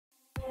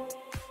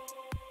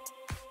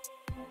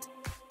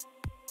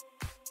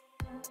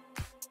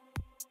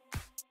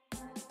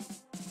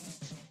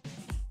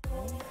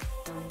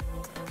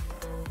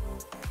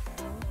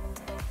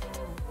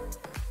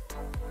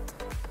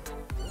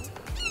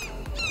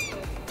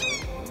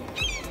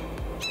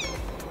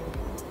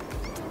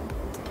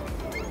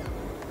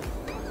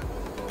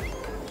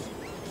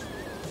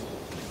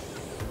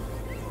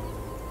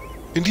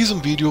In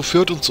diesem Video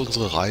führt uns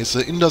unsere Reise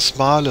in das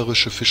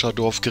malerische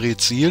Fischerdorf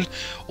Greetsiel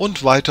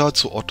und weiter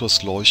zu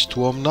Ottos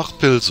Leuchtturm nach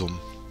Pilsum.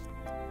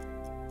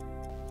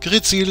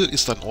 Greetsiel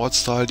ist ein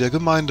Ortsteil der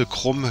Gemeinde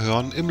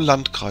Krummhörn im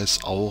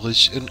Landkreis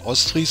Aurich in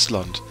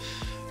Ostfriesland.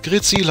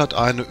 Greetsiel hat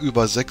eine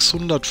über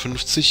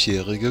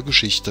 650-jährige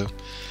Geschichte.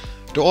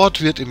 Der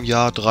Ort wird im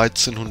Jahr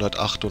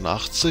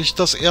 1388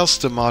 das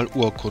erste Mal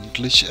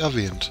urkundlich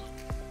erwähnt.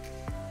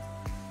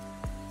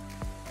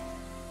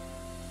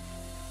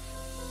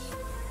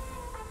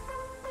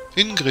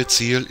 In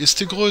Greetsiel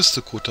ist die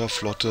größte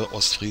Kutterflotte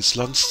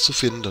Ostfrieslands zu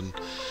finden.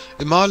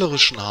 Im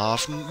malerischen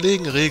Hafen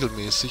legen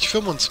regelmäßig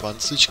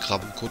 25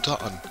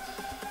 Krabbenkutter an.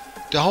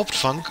 Der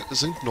Hauptfang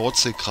sind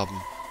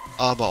Nordseekrabben,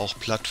 aber auch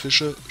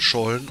Plattfische,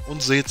 Schollen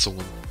und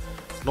Seezungen.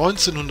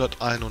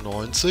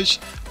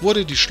 1991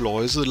 wurde die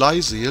Schleuse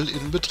Leiseel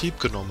in Betrieb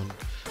genommen.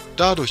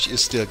 Dadurch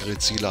ist der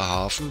Greetsieler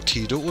Hafen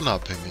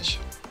tideunabhängig.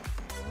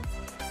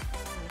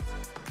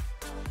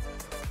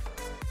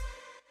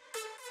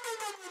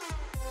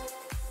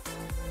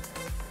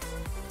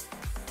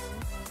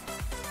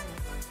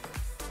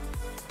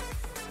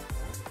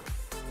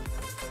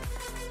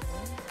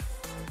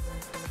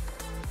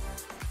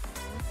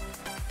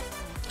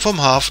 Vom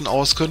Hafen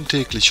aus können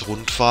täglich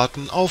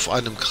Rundfahrten auf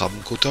einem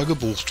Krabbenkutter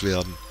gebucht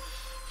werden.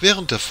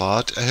 Während der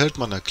Fahrt erhält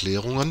man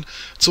Erklärungen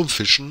zum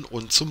Fischen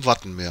und zum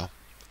Wattenmeer.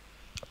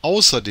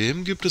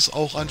 Außerdem gibt es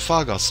auch ein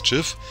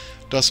Fahrgastschiff,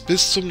 das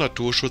bis zum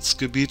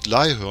Naturschutzgebiet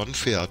Laihörn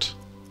fährt.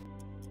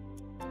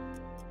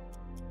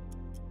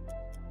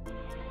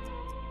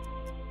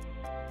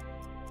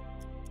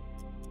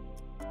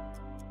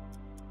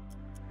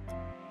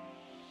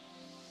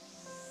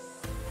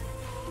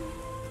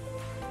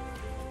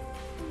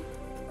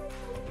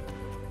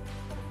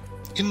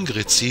 In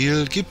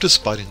Greetsiel gibt es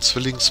bei den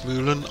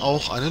Zwillingsmühlen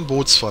auch einen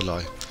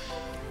Bootsverleih.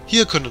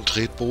 Hier können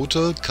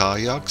Tretboote,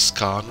 Kajaks,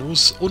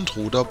 Kanus und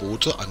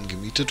Ruderboote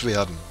angemietet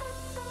werden.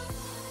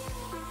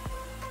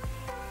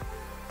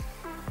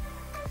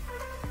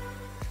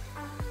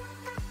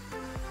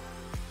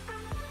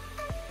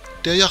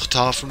 Der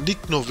Yachthafen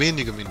liegt nur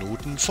wenige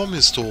Minuten vom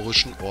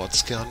historischen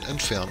Ortskern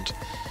entfernt.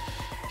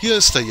 Hier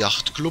ist der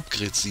Yachtclub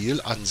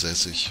Greetsiel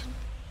ansässig.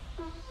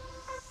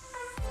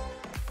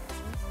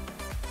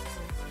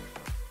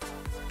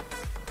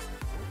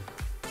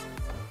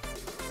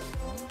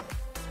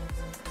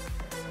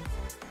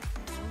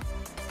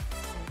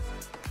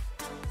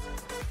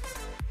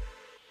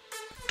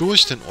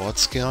 Durch den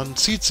Ortskern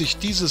zieht sich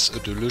dieses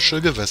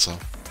idyllische Gewässer.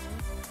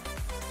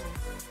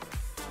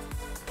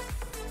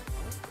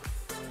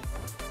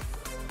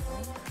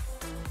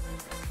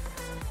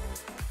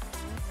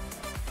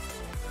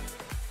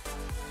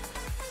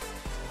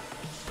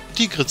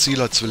 Die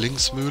Greetsieler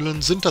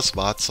Zwillingsmühlen sind das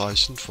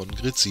Wahrzeichen von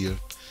Greetsiel.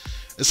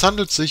 Es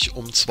handelt sich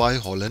um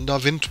zwei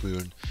Holländer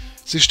Windmühlen.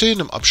 Sie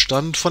stehen im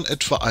Abstand von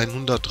etwa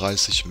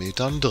 130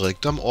 Metern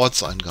direkt am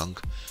Ortseingang.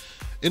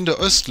 In der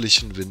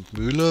östlichen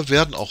Windmühle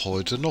werden auch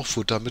heute noch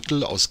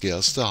Futtermittel aus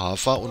Gerste,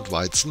 Hafer und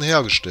Weizen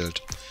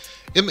hergestellt.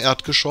 Im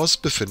Erdgeschoss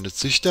befindet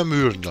sich der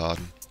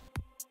Mühlenladen.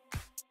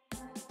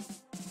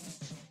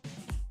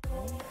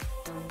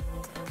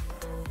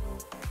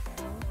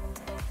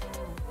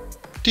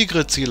 Die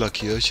Greetsieler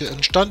Kirche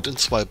entstand in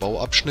zwei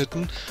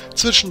Bauabschnitten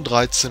zwischen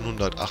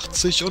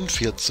 1380 und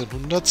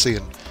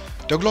 1410.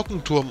 Der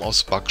Glockenturm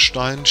aus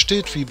Backstein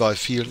steht wie bei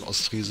vielen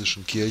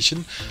ostfriesischen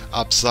Kirchen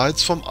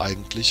abseits vom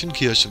eigentlichen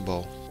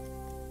Kirchenbau.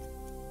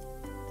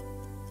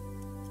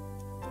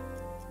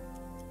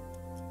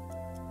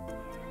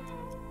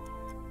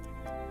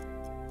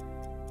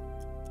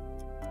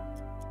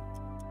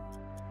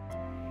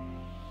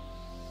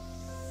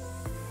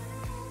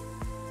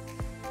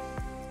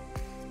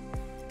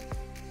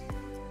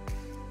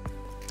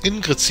 In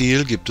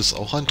Greetsiel gibt es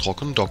auch ein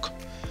Trockendock.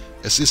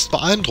 Es ist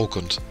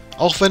beeindruckend,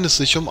 auch wenn es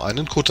sich um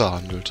einen Kutter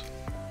handelt.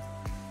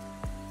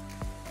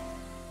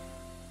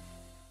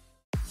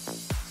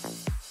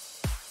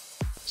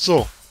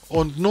 So,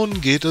 und nun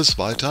geht es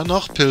weiter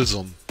nach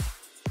Pilsum.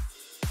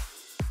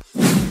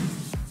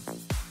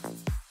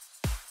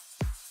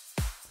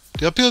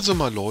 Der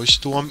Pilsumer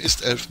Leuchtturm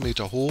ist 11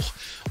 Meter hoch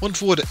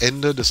und wurde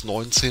Ende des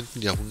 19.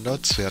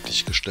 Jahrhunderts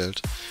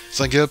fertiggestellt.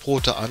 Sein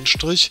gelb-roter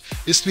Anstrich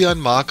ist wie ein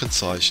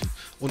Markenzeichen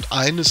und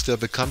eines der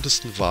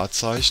bekanntesten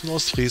Wahrzeichen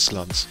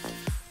Ostfrieslands.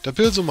 Der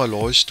Pilsumer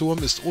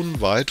Leuchtturm ist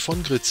unweit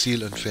von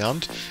Greetsiel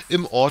entfernt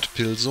im Ort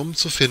Pilsum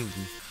zu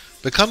finden.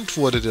 Bekannt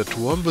wurde der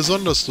Turm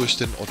besonders durch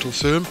den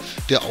Otto-Film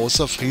Der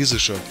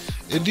Außerfriesische.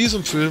 In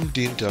diesem Film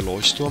dient der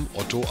Leuchtturm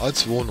Otto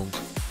als Wohnung.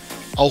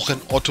 Auch in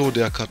Otto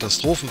der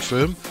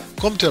Katastrophenfilm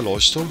kommt der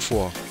Leuchtturm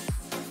vor.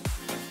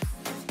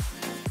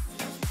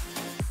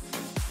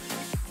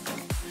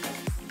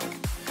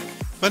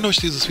 Wenn euch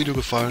dieses Video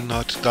gefallen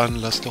hat, dann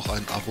lasst doch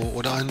ein Abo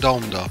oder einen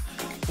Daumen da.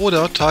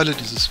 Oder teile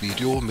dieses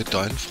Video mit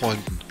deinen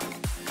Freunden.